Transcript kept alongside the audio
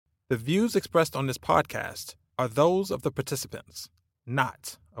The views expressed on this podcast are those of the participants,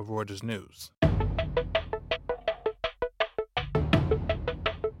 not of Reuters News.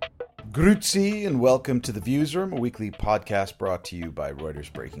 Grüezi and welcome to The Views Room, a weekly podcast brought to you by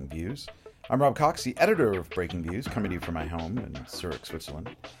Reuters Breaking Views. I'm Rob Cox, the editor of Breaking Views, coming to you from my home in Zurich,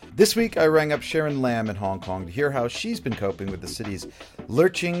 Switzerland. This week, I rang up Sharon Lam in Hong Kong to hear how she's been coping with the city's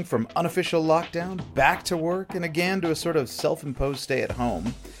lurching from unofficial lockdown, back to work, and again to a sort of self-imposed stay at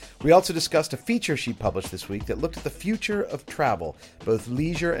home. We also discussed a feature she published this week that looked at the future of travel, both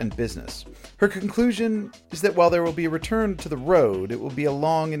leisure and business. Her conclusion is that while there will be a return to the road, it will be a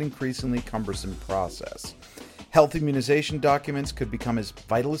long and increasingly cumbersome process. Health immunization documents could become as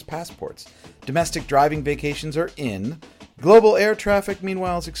vital as passports. Domestic driving vacations are in. Global air traffic,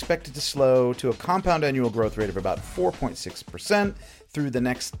 meanwhile, is expected to slow to a compound annual growth rate of about 4.6% through the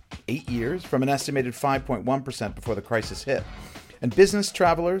next 8 years, from an estimated 5.1% before the crisis hit. And business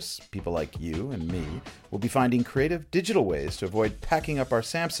travelers, people like you and me, will be finding creative digital ways to avoid packing up our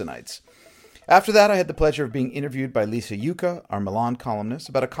Samsonites. After that, I had the pleasure of being interviewed by Lisa Yuka, our Milan columnist,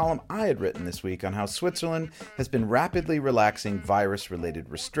 about a column I had written this week on how Switzerland has been rapidly relaxing virus-related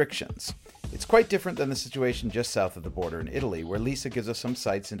restrictions. It's quite different than the situation just south of the border in Italy, where Lisa gives us some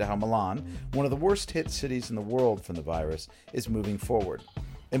sights into how Milan, one of the worst-hit cities in the world from the virus, is moving forward.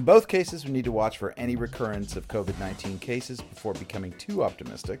 In both cases, we need to watch for any recurrence of COVID-19 cases before becoming too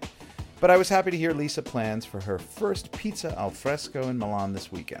optimistic. But I was happy to hear Lisa plans for her first pizza al fresco in Milan this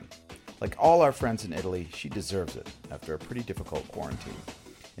weekend. Like all our friends in Italy, she deserves it after a pretty difficult quarantine.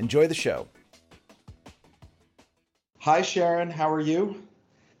 Enjoy the show. Hi, Sharon. How are you?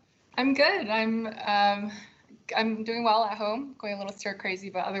 I'm good. I'm doing well at home. Going a little stir crazy,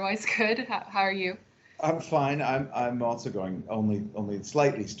 but otherwise good. How are you? I'm fine. I'm also going only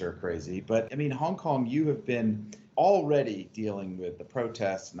slightly stir crazy. But I mean, Hong Kong, you have been already dealing with the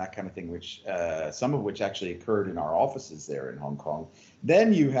protests and that kind of thing, which some of which actually occurred in our offices there in Hong Kong.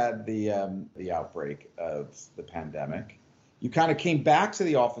 Then you had the outbreak of the pandemic. You kind of came back to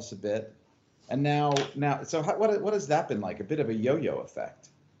the office a bit, and now. So what has that been like? A bit of a yo-yo effect.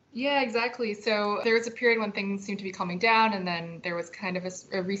 Yeah, exactly. So there was a period when things seemed to be calming down, and then there was kind of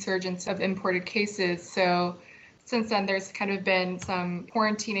a resurgence of imported cases. So since then, there's kind of been some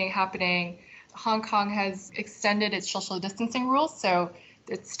quarantining happening. Hong Kong has extended its social distancing rules, so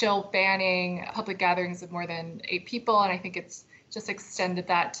it's still banning public gatherings of more than 8 people, and I think it's just extended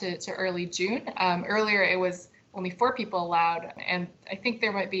that to early June. Earlier, it was only 4 people allowed, and I think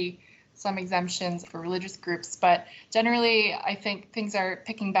there might be some exemptions for religious groups, but generally I think things are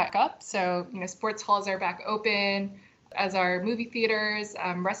picking back up. So, sports halls are back open, as are movie theaters,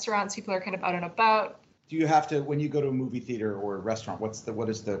 restaurants, people are kind of out and about. Do you have to, when you go to a movie theater or a restaurant, what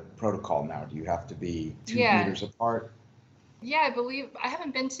is the protocol now? Do you have to be 2 meters apart? Yeah, I believe, I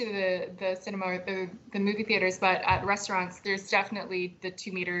haven't been to the cinema or the movie theaters, but at restaurants, there's definitely the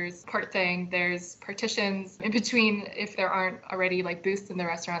 2 meters apart thing. There's partitions in between if there aren't already like booths in the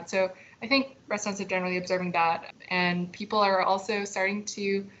restaurant. So I think restaurants are generally observing that. And people are also starting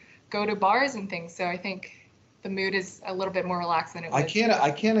to go to bars and things. So I think the mood is a little bit more relaxed than it was.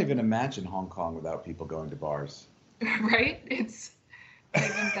 I can't even imagine Hong Kong without people going to bars. Right? It's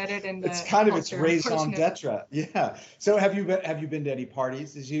embedded in the it's kind of culture, its raison d'etre. Yeah. So have you been to any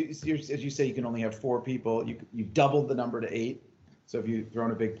parties? As you say, you can only have 4 people. You've doubled the number to 8. So have you thrown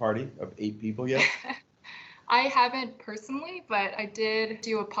a big party of 8 people yet? I haven't personally, but I did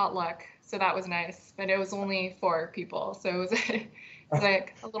do a potluck, so that was nice. But it was only 4 people, so it was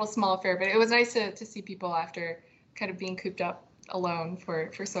like a little small affair. But it was nice to see people after kind of being cooped up alone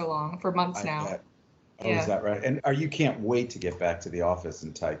for so long, for months now. Bet. Oh, yeah. Is that right? And you can't wait to get back to the office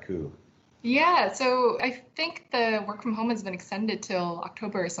in Taikoo. Yeah, so I think the work from home has been extended till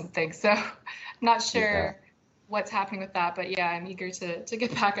October or something. So I'm not sure what's happening with that, but yeah, I'm eager to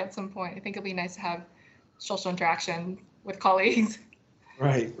get back at some point. I think it'll be nice to have social interaction with colleagues.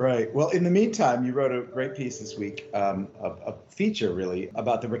 Right. Well, in the meantime, you wrote a great piece this week, a feature really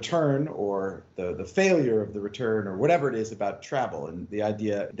about the return or the failure of the return or whatever it is about travel, and the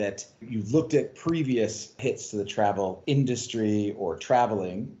idea that you've looked at previous hits to the travel industry or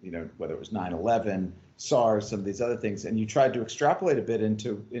traveling, whether it was 9/11, SARS, some of these other things, and you tried to extrapolate a bit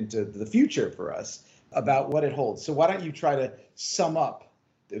into the future for us about what it holds. So why don't you try to sum up?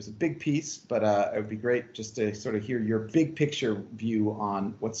 It was a big piece, but it would be great just to sort of hear your big picture view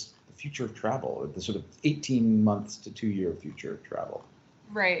on what's the future of travel, or the sort of 18 months to 2-year future of travel.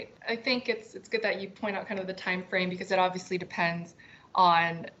 Right. I think it's good that you point out kind of the time frame, because it obviously depends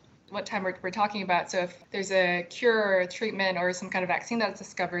on what time we're talking about. So if there's a cure or a treatment or some kind of vaccine that's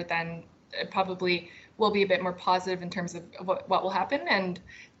discovered, then it probably will be a bit more positive in terms of what will happen. And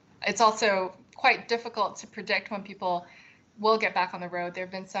it's also quite difficult to predict when people will get back on the road. There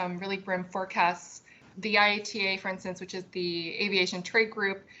have been some really grim forecasts. The IATA, for instance, which is the aviation trade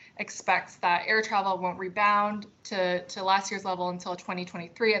group, expects that air travel won't rebound to last year's level until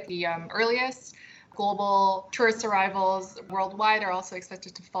 2023 at the earliest. Global tourist arrivals worldwide are also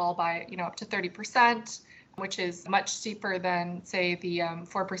expected to fall by, up to 30%, which is much steeper than, say, the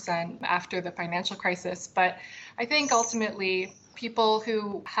 4% after the financial crisis. But I think ultimately people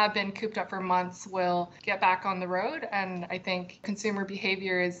who have been cooped up for months will get back on the road. And I think consumer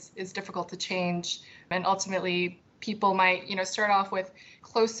behavior is difficult to change. And ultimately, people might, start off with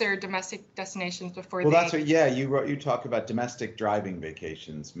closer domestic destinations before Well, that's what, yeah, you talk about domestic driving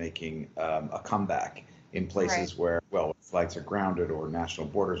vacations making a comeback in places where, well, flights are grounded or national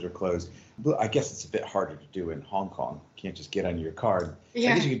borders are closed. I guess it's a bit harder to do in Hong Kong. You can't just get on your car. I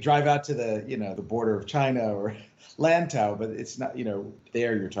guess you could drive out to the border of China or Lantau, but it's not,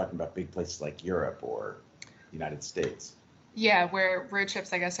 there you're talking about big places like Europe or United States. Yeah, where road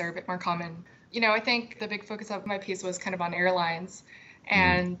trips, I guess, are a bit more common. I think the big focus of my piece was kind of on airlines.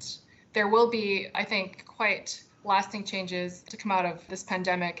 And there will be, I think, quite lasting changes to come out of this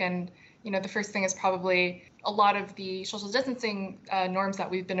pandemic. And, the first thing is probably a lot of the social distancing norms that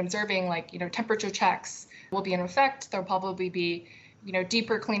we've been observing, like, temperature checks will be in effect. There'll probably be,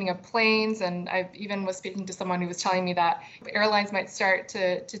 deeper cleaning of planes. And I even was speaking to someone who was telling me that airlines might start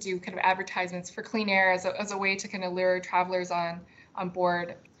to do kind of advertisements for clean air as a way to kind of lure travelers on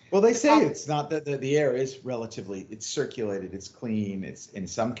board. Well, they say it's not that the air is it's circulated, it's clean. It's in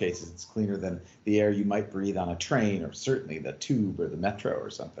some cases it's cleaner than the air you might breathe on a train or certainly the tube or the metro or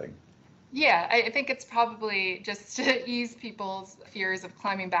something. Yeah, I think it's probably just to ease people's fears of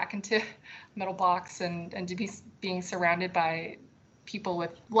climbing back into a metal box and to being surrounded by people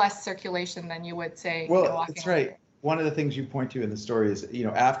with less circulation than you would say. Well, that's right. One of the things you point to in the story is,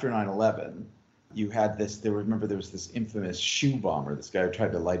 after 9/11, you had there was this infamous shoe bomber, this guy who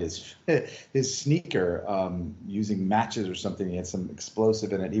tried to light his sneaker using matches or something. He had some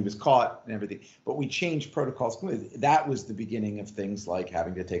explosive in it. He was caught and everything. But we changed protocols. That was the beginning of things like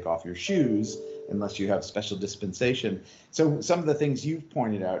having to take off your shoes unless you have special dispensation. So some of the things you've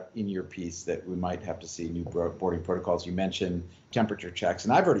pointed out in your piece that we might have to see new boarding protocols. You mentioned temperature checks,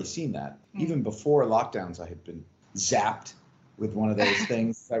 and I've already seen that. Even before lockdowns, I had been zapped with one of those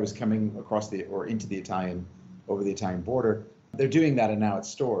things. I was coming across over the Italian border. They're doing that now at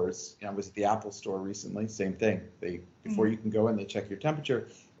stores. I was at the Apple store recently, same thing. Before you can go in, they check your temperature.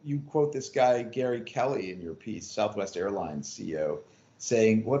 You quote this guy, Gary Kelly, in your piece, Southwest Airlines CEO,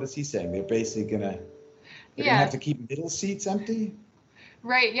 saying, what is he saying? They're basically gonna have to keep middle seats empty?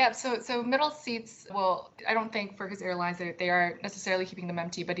 Right, yeah. So middle seats, well, I don't think for his airlines they are necessarily keeping them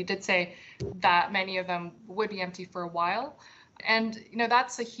empty, but he did say that many of them would be empty for a while. And,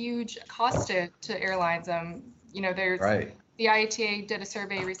 that's a huge cost to airlines. There's the IATA did a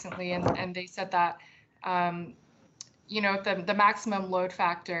survey recently, and they said that, the maximum load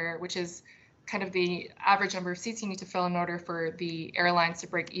factor, which is kind of the average number of seats you need to fill in order for the airlines to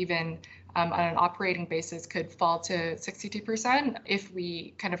break even on an operating basis, could fall to 62% if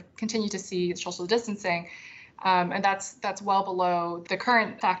we kind of continue to see social distancing. And that's well below the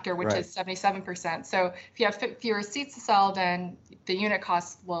current factor, which is 77%. So if you have fewer seats to sell, then the unit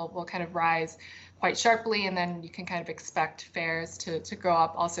costs will kind of rise quite sharply, and then you can kind of expect fares to go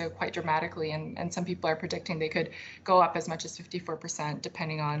up also quite dramatically. And some people are predicting they could go up as much as 54%,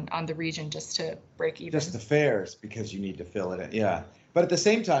 depending on the region, just to break even. Just the fares, because you need to fill it in. Yeah. But at the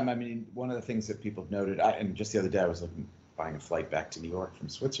same time, I mean, one of the things that people have noted, and just the other day I was buying a flight back to New York from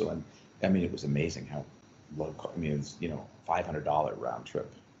Switzerland. I mean, it was amazing how low. I mean, it was $500 round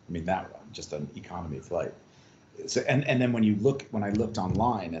trip. I mean, that just an economy flight. So and then when I looked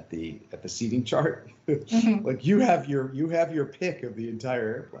online at the seating chart, like you have your pick of the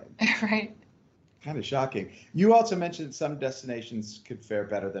entire airplane. Right. Kind of shocking. You also mentioned some destinations could fare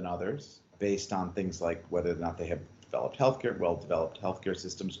better than others based on things like whether or not they have well-developed healthcare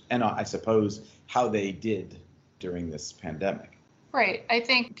systems, and I suppose how they did during this pandemic. Right. I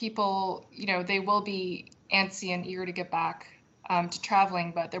think people, they will be antsy and eager to get back to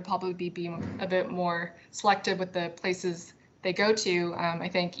traveling, but they'll probably be being a bit more selective with the places they go to. I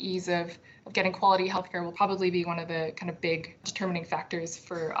think ease of getting quality healthcare will probably be one of the kind of big determining factors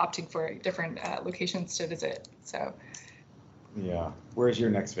for opting for different locations to visit. So. Yeah. Where's your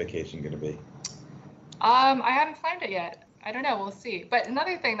next vacation going to be? I haven't planned it yet. I don't know. We'll see. But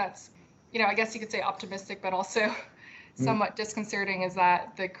another thing that's, I guess you could say optimistic, but also somewhat disconcerting, is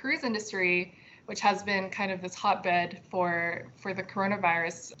that the cruise industry, which has been kind of this hotbed for the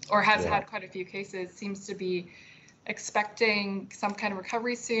coronavirus, or has had quite a few cases, seems to be expecting some kind of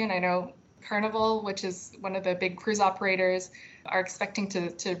recovery soon. I know Carnival, which is one of the big cruise operators, are expecting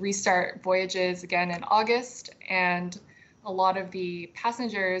to restart voyages again in August. And a lot of the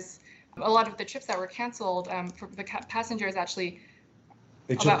passengers, a lot of the trips that were canceled, for the passengers actually,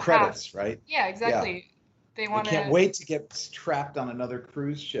 they took credits, right? Yeah, exactly. Yeah. They can't wait to get trapped on another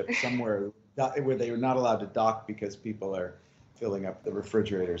cruise ship somewhere where they are not allowed to dock because people are filling up the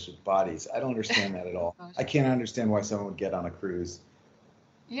refrigerators with bodies. I don't understand that at all. I can't understand why someone would get on a cruise.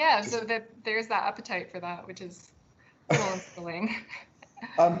 Yeah, so there's that appetite for that, which is a little unsettling.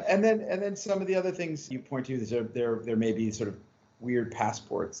 And then some of the other things you point to is there may be sort of weird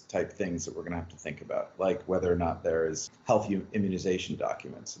passports type things that we're going to have to think about, like whether or not there is health immunization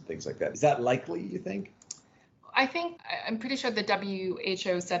documents and things like that. Is that likely, you think? I'm pretty sure the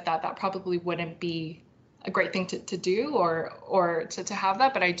WHO said that probably wouldn't be a great thing to do or to have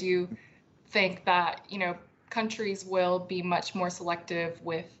that. But I do think that, countries will be much more selective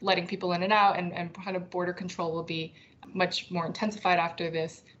with letting people in and out, and kind of border control will be much more intensified after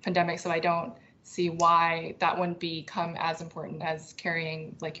this pandemic. So I don't see why that wouldn't become as important as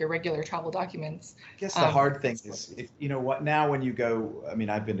carrying like your regular travel documents. I guess the hard thing is, if now when you go, I mean,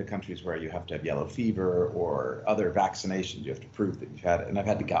 I've been to countries where you have to have yellow fever or other vaccinations. You have to prove that you've had it, and I've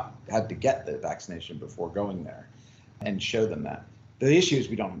had to get the vaccination before going there and show them that. The issue is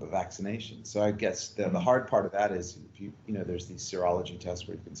we don't have a vaccination. So I guess the hard part of that is, if there's these serology tests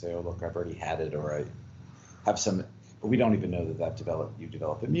where you can say, oh, look, I've already had it, or I have some, but we don't even know that you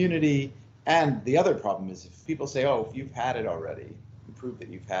develop immunity. And the other problem is if people say, oh, if you've had it already, you prove that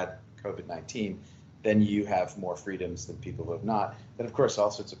you've had COVID-19, then you have more freedoms than people who have not. Then, of course, all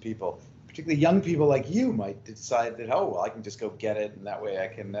sorts of people, particularly young people like you, might decide that, oh, well, I can just go get it, and that way I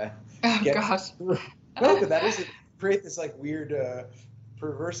can get. Gosh. No, but that is create this like weird,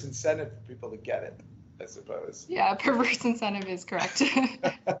 perverse incentive for people to get it, I suppose. Yeah, perverse incentive is correct.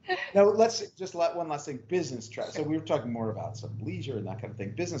 Now, let's just one last thing, business travel. So we were talking more about some leisure and that kind of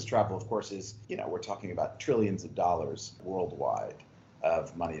thing. Business travel, of course, is, we're talking about trillions of dollars worldwide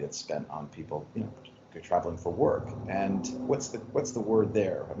of money that's spent on people, traveling for work. And what's the word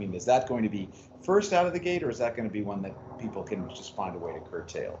there? I mean, is that going to be first out of the gate, or is that going to be one that people can just find a way to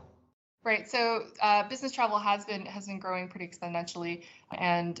curtail? Right. So business travel has been growing pretty exponentially,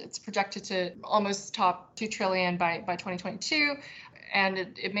 and it's projected to almost top 2 trillion by 2022, and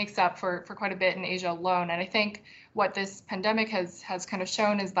it makes up for quite a bit in Asia alone. And I think what this pandemic has kind of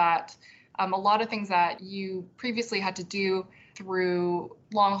shown is that a lot of things that you previously had to do through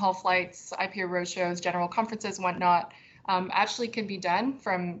long haul flights, IPO roadshows, general conferences, and whatnot, actually can be done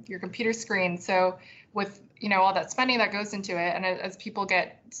from your computer screen. So with all that spending that goes into it, and as people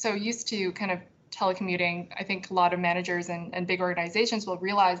get so used to kind of telecommuting, I think a lot of managers and big organizations will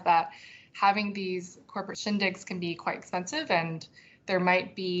realize that having these corporate shindigs can be quite expensive, and there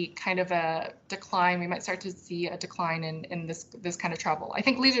might be kind of a decline. We might start to see a decline in this kind of travel. I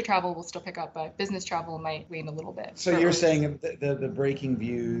think leisure travel will still pick up, but business travel might wane a little bit. So you're saying the Breaking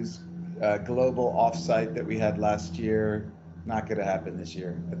Views global offsite that we had last year, not going to happen this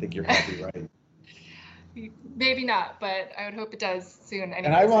year. I think you're probably right. Maybe not, but I would hope it does soon.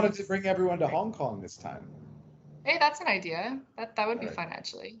 And I wanted to bring everyone to Hong Kong this time. Hey, that's an idea. That would be fun,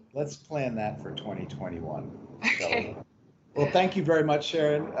 actually. Let's plan that for 2021. Okay. Well, thank you very much,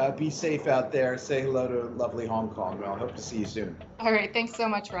 Sharon. Be safe out there. Say hello to lovely Hong Kong. I'll hope to see you soon. All right. Thanks so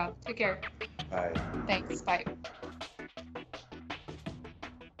much, Rob. Take care. Bye. Thanks. Bye.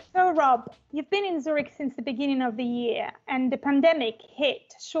 So, Rob, you've been in Zurich since the beginning of the year, and the pandemic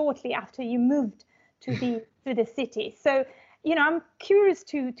hit shortly after you moved to the city. So, I'm curious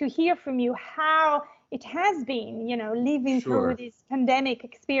to hear from you how it has been, living through this pandemic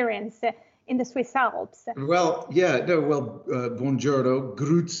experience in the Swiss Alps. Well, buongiorno,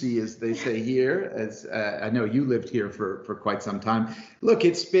 grüezi, as they say here, as I know you lived here for quite some time. Look,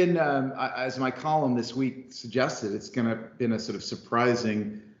 it's been, as my column this week suggested, it's been a sort of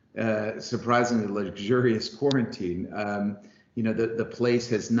surprisingly luxurious quarantine. The place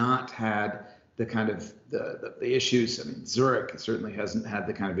has not had the kind of the issues. I mean, Zurich certainly hasn't had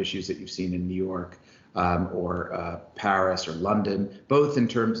the kind of issues that you've seen in New York or Paris or London, both in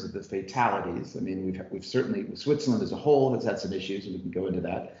terms of the fatalities. I mean, we've certainly, Switzerland as a whole has had some issues, and we can go into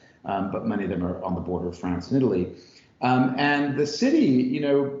that, but many of them are on the border of France and Italy. And the city,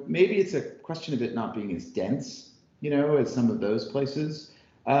 maybe it's a question of it not being as dense, as some of those places.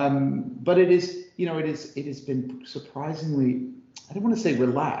 But it has been surprisingly, I don't want to say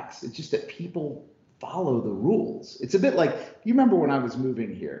relaxed. It's just that people follow the rules. It's a bit like, you remember when I was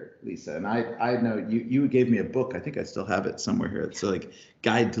moving here, Lisa, and I know you gave me a book. I think I still have it somewhere here. It's like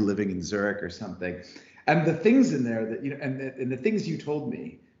Guide to Living in Zurich or something. And the things in there that, and the things you told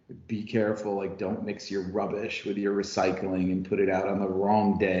me, be careful, like don't mix your rubbish with your recycling and put it out on the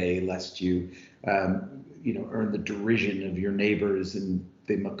wrong day, lest you, earn the derision of your neighbors and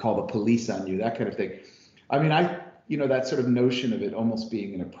they call the police on you, that kind of thing. I mean, that sort of notion of it almost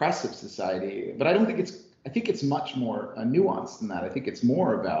being an oppressive society, but I think it's much more nuanced than that. I think it's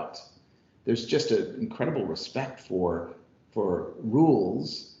more about, there's just an incredible respect for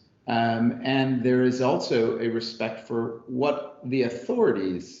rules. And there is also a respect for what the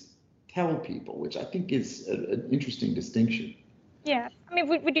authorities tell people, which I think is an interesting distinction. Yeah, I mean,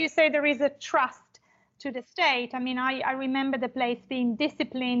 would you say there is a trust to the state? I mean, I remember the place being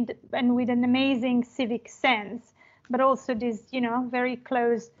disciplined and with an amazing civic sense, but also this, very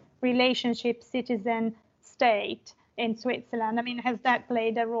close relationship citizen-state in Switzerland. I mean, has that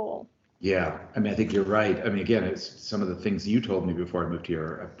played a role? Yeah, I mean, I think you're right. I mean, again, it's some of the things you told me before I moved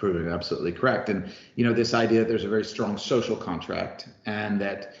here have proven absolutely correct. And, this idea that there's a very strong social contract and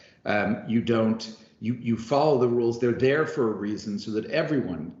that you follow the rules. They're there for a reason so that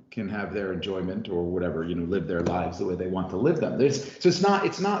everyone can have their enjoyment or whatever, live their lives the way they want to live them. So it's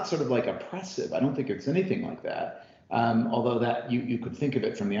not sort of like oppressive. I don't think it's anything like that. Although that you could think of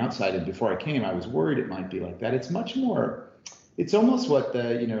it from the outside. And before I came, I was worried it might be like that. It's much more. It's almost what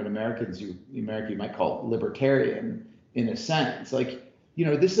in America you might call libertarian in a sense. Like,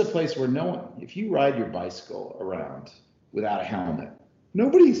 this is a place where if you ride your bicycle around without a helmet,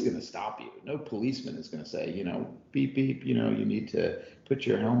 nobody's going to stop you. No policeman is going to say, beep, beep, you need to put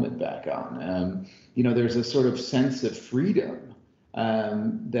your helmet back on. There's a sort of sense of freedom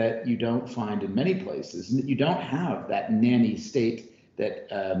that you don't find in many places. And you don't have that nanny state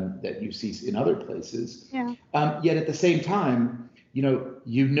that you see in other places. Yeah. Yet at the same time, you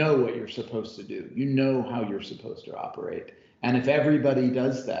know what you're supposed to do. You know how you're supposed to operate. And if everybody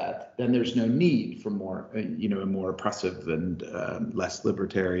does that, then there's no need for more, a more oppressive and less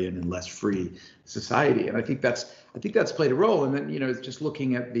libertarian and less free society. And I think that's played a role. And then, just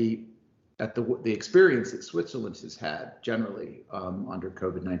looking at the experience that Switzerland has had generally under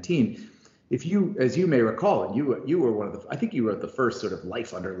COVID-19. As you may recall, and you were I think you wrote the first sort of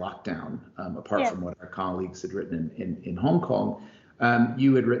life under lockdown, apart from what our colleagues had written in Hong Kong.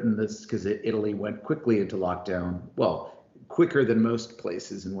 You had written this because Italy went quickly into lockdown, well, quicker than most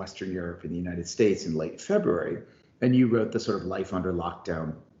places in Western Europe and the United States in late February. And you wrote the sort of life under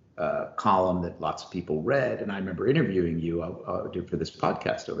lockdown column that lots of people read. And I remember interviewing you for this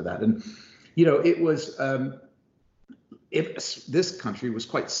podcast over that. And, it was... this country was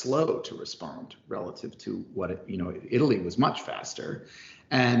quite slow to respond relative to what Italy was much faster,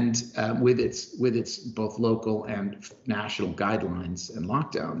 and with its both local and national guidelines and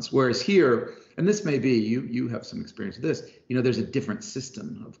lockdowns. Whereas here, and this may be you have some experience with this, there's a different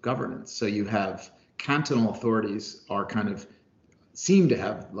system of governance. So you have cantonal authorities seem to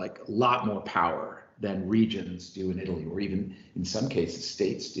have like a lot more power than regions do in Italy, or even in some cases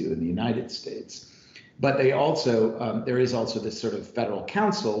states do in the United States. But they also, there is also this sort of federal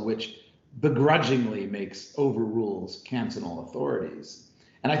council, which begrudgingly overrules cantonal authorities.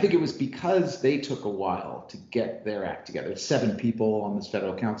 And I think it was because they took a while to get their act together. 7 people on this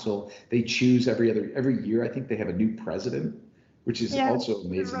federal council. They choose every year. I think they have a new president, which is also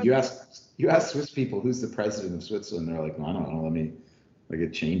amazing. You ask Swiss people, who's the president of Switzerland? They're like, I don't know.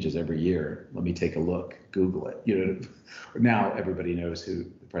 It changes every year. Let me take a look, Google it. Now everybody knows who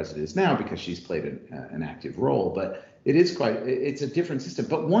the president is now because she's played an active role. But it's a different system.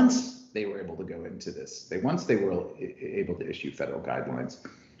 But once they were able to go into this, once they were able to issue federal guidelines,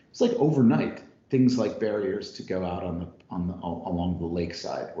 it's like overnight. Things like barriers to go out along the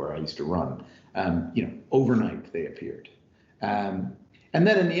lakeside where I used to run. Overnight they appeared. And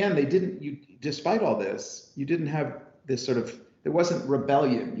then in the end, despite all this, you didn't have this sort of. There wasn't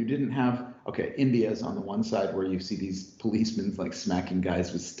rebellion. You didn't have, India's on the one side where you see these policemen like smacking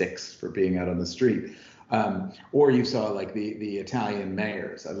guys with sticks for being out on the street. Or you saw like the Italian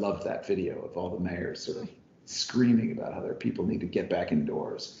mayors. I loved that video of all the mayors sort of screaming about how their people need to get back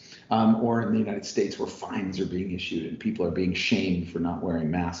indoors. Or in the United States where fines are being issued and people are being shamed for not wearing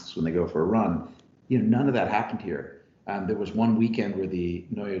masks when they go for a run. None of that happened here. There was one weekend where the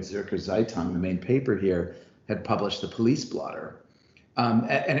Neue Zürcher Zeitung, the main paper here, had published the police blotter.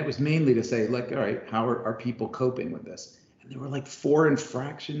 And it was mainly to say, like, all right, how are people coping with this? And there were like 4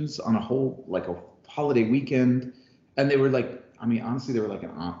 infractions on a holiday weekend. And they were like, honestly, there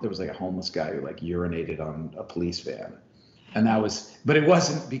was like a homeless guy who like urinated on a police van. And but it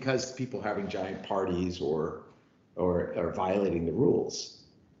wasn't because people having giant parties or violating the rules.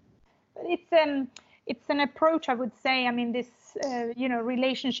 It's an approach, I would say. This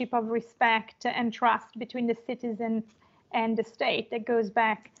relationship of respect and trust between the citizen and the state that goes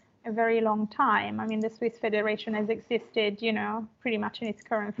back a very long time. I mean, the Swiss Federation has existed, pretty much in its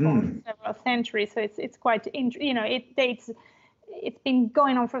current form for several centuries. So it's quite, it dates. It's been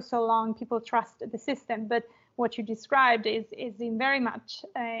going on for so long. People trust the system, but what you described is in very much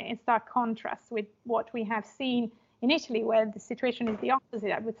in stark contrast with what we have seen in Italy, where the situation is the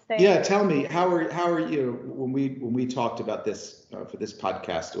opposite, I would say. Yeah, tell me, how are you? When we talked about this for this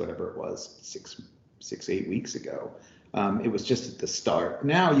podcast, whatever it was, 8 weeks ago, it was just at the start.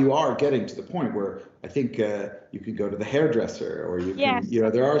 Now you are getting to the point where I think you can go to the hairdresser, or you can,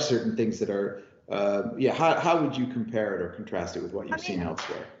 there are certain things that are. How would you compare it or contrast it with what you've seen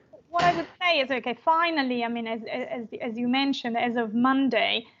elsewhere? What I would say is, okay, finally, I mean, as you mentioned, as of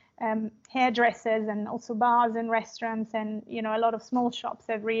Monday, hairdressers and also bars and restaurants and a lot of small shops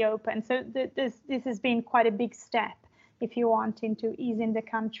have reopened. So this has been quite a big step, if you want, into easing the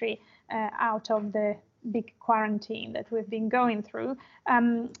country out of the big quarantine that we've been going through.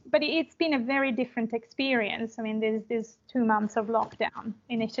 But it's been a very different experience. I mean, there's 2 months of lockdown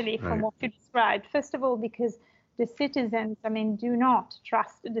in Italy from what you described. First of all, because the citizens, I mean, do not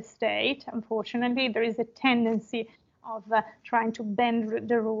trust the state. Unfortunately, there is a tendency of trying to bend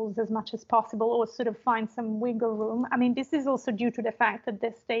the rules as much as possible, or sort of find some wiggle room. I mean, this is also due to the fact that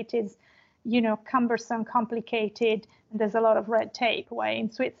the state is, cumbersome, complicated, and there's a lot of red tape. While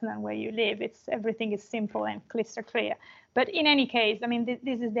in Switzerland, where you live, everything is simple and crystal clear. But in any case, I mean,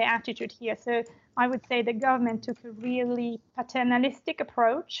 this is the attitude here. So I would say the government took a really paternalistic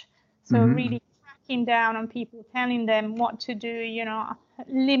approach. So really cracking down on people, telling them what to do,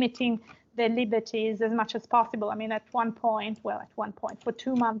 limiting their liberties as much as possible. I mean, at one point, for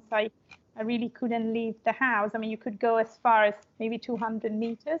 2 months, I really couldn't leave the house. I mean, you could go as far as maybe 200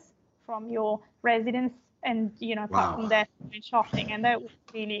 meters from your residence and, apart from that, shopping. And that was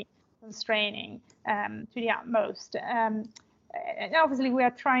really constraining to the utmost. And obviously, we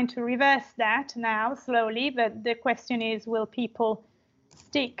are trying to reverse that now slowly. But the question is, will people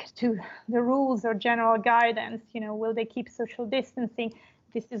stick to the rules or general guidance? Will they keep social distancing?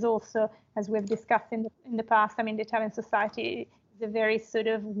 This is also, as we've discussed in the past, I mean, the Italian society is a very sort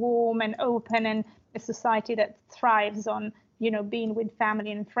of warm and open, and a society that thrives on, being with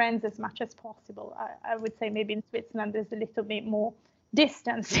family and friends as much as possible. I would say maybe in Switzerland there's a little bit more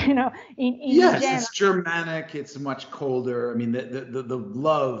distance, in yes, general. It's Germanic. It's much colder. I mean, the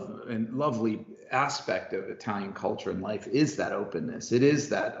love and lovely aspect of Italian culture and life is that openness. It is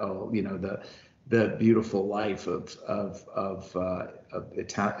that the beautiful life of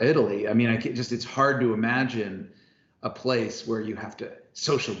Italy. I mean, it's hard to imagine a place where you have to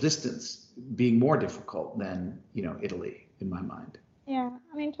social distance being more difficult than Italy, in my mind. Yeah,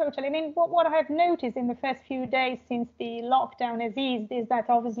 I mean, totally. I mean, what I have noticed in the first few days since the lockdown has eased is that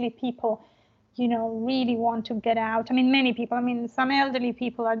obviously people, really want to get out. I mean, many people, some elderly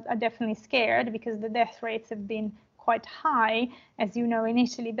people are definitely scared because the death rates have been quite high, as you know, in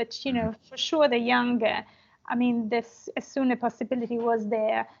Italy. But, for sure the younger, I mean, as soon the possibility was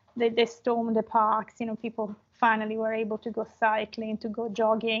there, they stormed the parks. People finally were able to go cycling, to go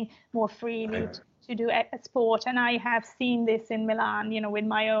jogging more freely, to do a sport. And I have seen this in Milan, with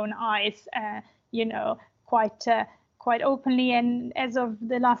my own eyes, quite openly. And as of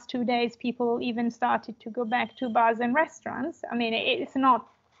the last 2 days, people even started to go back to bars and restaurants. I mean, it's not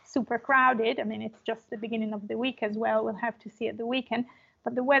super crowded. I mean, it's just the beginning of the week as well. We'll have to see at the weekend.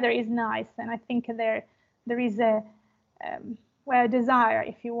 But the weather is nice. And I think there is a desire,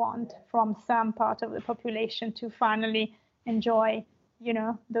 if you want, from some part of the population to finally enjoy,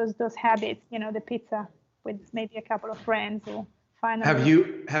 those habits, the pizza with maybe a couple of friends, or finally.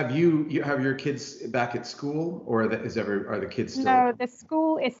 Have your kids back at school, or are the kids still? No, the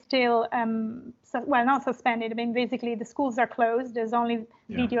school is still not suspended. I mean, basically the schools are closed. There's only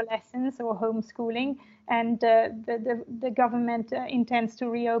video lessons or homeschooling, and the government intends to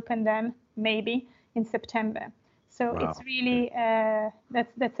reopen them maybe in September. So it's really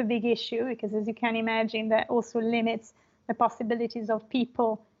that's a big issue, because as you can imagine, that also limits the possibilities of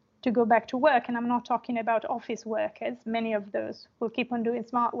people to go back to work. And I'm not talking about office workers. Many of those will keep on doing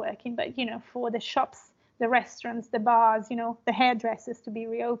smart working. But, for the shops, the restaurants, the bars, the hairdressers to be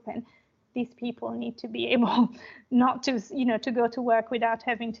reopened, these people need to be able not to, to go to work without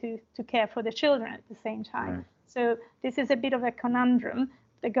having to care for the children at the same time. Right. So this is a bit of a conundrum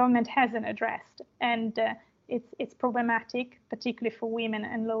the government hasn't addressed. And it's problematic, particularly for women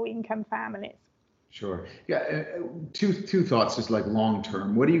and low-income families. Sure. Yeah. Two thoughts, just like long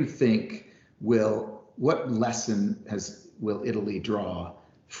term. What do you think what lesson will Italy draw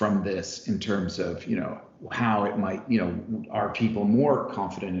from this in terms of, how it might, are people more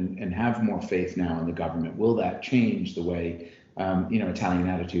confident and have more faith now in the government? Will that change the way, Italian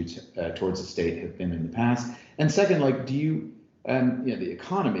attitudes towards the state have been in the past? And second, like, do you, the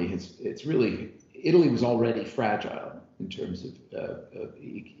economy Italy was already fragile in terms of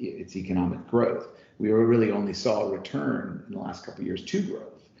its economic growth. We really only saw a return in the last couple of years to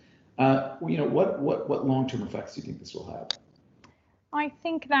growth. What long-term effects do you think this will have? I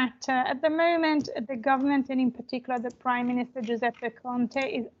think that at the moment, the government, and in particular the Prime Minister Giuseppe Conte,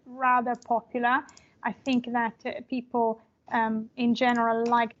 is rather popular. I think that people in general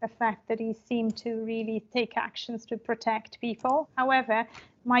like the fact that he seemed to really take actions to protect people. However,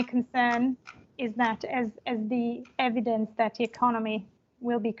 my concern is that as the evidence that the economy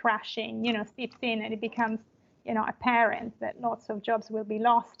will be crashing, seeps in, and it becomes, apparent that lots of jobs will be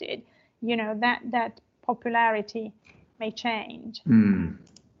lost, that popularity may change. I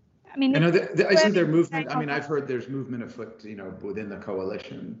mean, isn't there movement? I mean, I've heard there's movement afoot, within the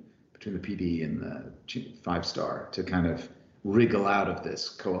coalition between the PD and the Five Star to kind of wriggle out of this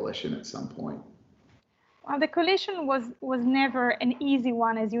coalition at some point. Well, the coalition was never an easy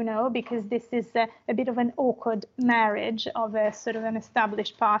one, as you know, because this is a bit of an awkward marriage of a sort of an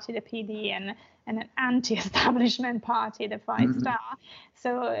established party, the PD, and an anti-establishment party, the Five Star.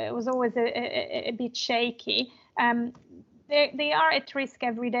 So it was always a bit shaky. They are at risk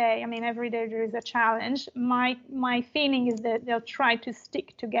every day. I mean, every day there is a challenge. My feeling is that they'll try to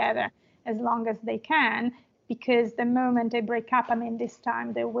stick together as long as they can, because the moment they break up, I mean, this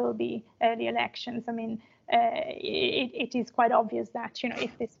time there will be early elections. I mean, it is quite obvious that,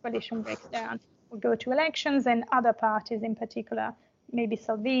 if this coalition breaks down, we'll go to elections, and other parties in particular, maybe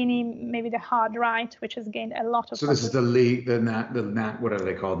Salvini, maybe the hard right, which has gained a lot of. So this is the League, the Nat. What are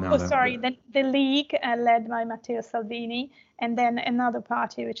they called now? The League, led by Matteo Salvini, and then another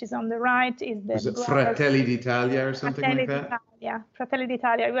party which is on the right is the. Is it Fratelli d'Italia or something like that? Fratelli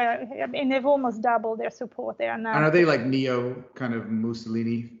d'Italia, and they've almost doubled their support. They are now. And are they like neo kind of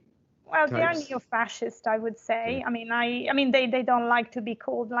Mussolini? Well, types? They are neo-fascist, I would say. Yeah. I mean, they don't like to be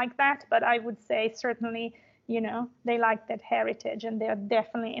called like that, but I would say certainly. They like that heritage, and they're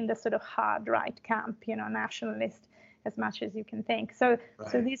definitely in the sort of hard right camp, nationalist as much as you can think. So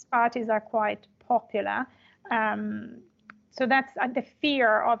these parties are quite popular. So that's the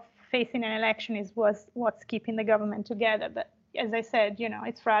fear of facing an election was what's keeping the government together. But as I said,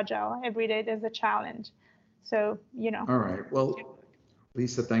 it's fragile. Every day there's a challenge. So, All right. Well,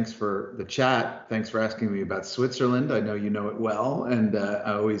 Lisa, thanks for the chat. Thanks for asking me about Switzerland. I know you know it well, and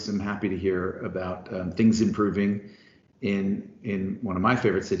I always am happy to hear about things improving in one of my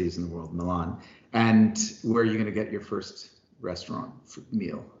favorite cities in the world, Milan. And where are you going to get your first restaurant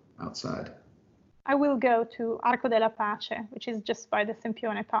meal outside? I will go to Arco della Pace, which is just by the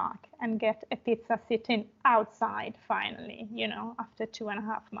Sempione Park, and get a pizza sitting outside finally, after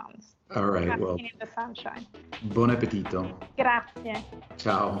 2.5 months. All right, well, in the sunshine. Buon appetito. Grazie.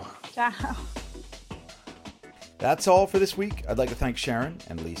 Ciao. Ciao. That's all for this week. I'd like to thank Sharon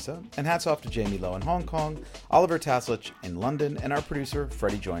and Lisa, and hats off to Jamie Lowe in Hong Kong, Oliver Taslich in London, and our producer,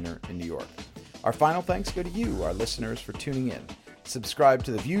 Freddie Joyner in New York. Our final thanks go to you, our listeners, for tuning in. Subscribe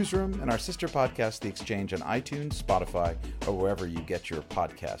to The Views Room and our sister podcast, The Exchange, on iTunes, Spotify, or wherever you get your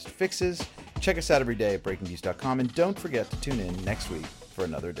podcast fixes. Check us out every day at breakingviews.com, and don't forget to tune in next week for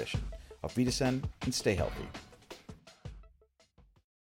another edition. Auf Wiedersehen and stay healthy.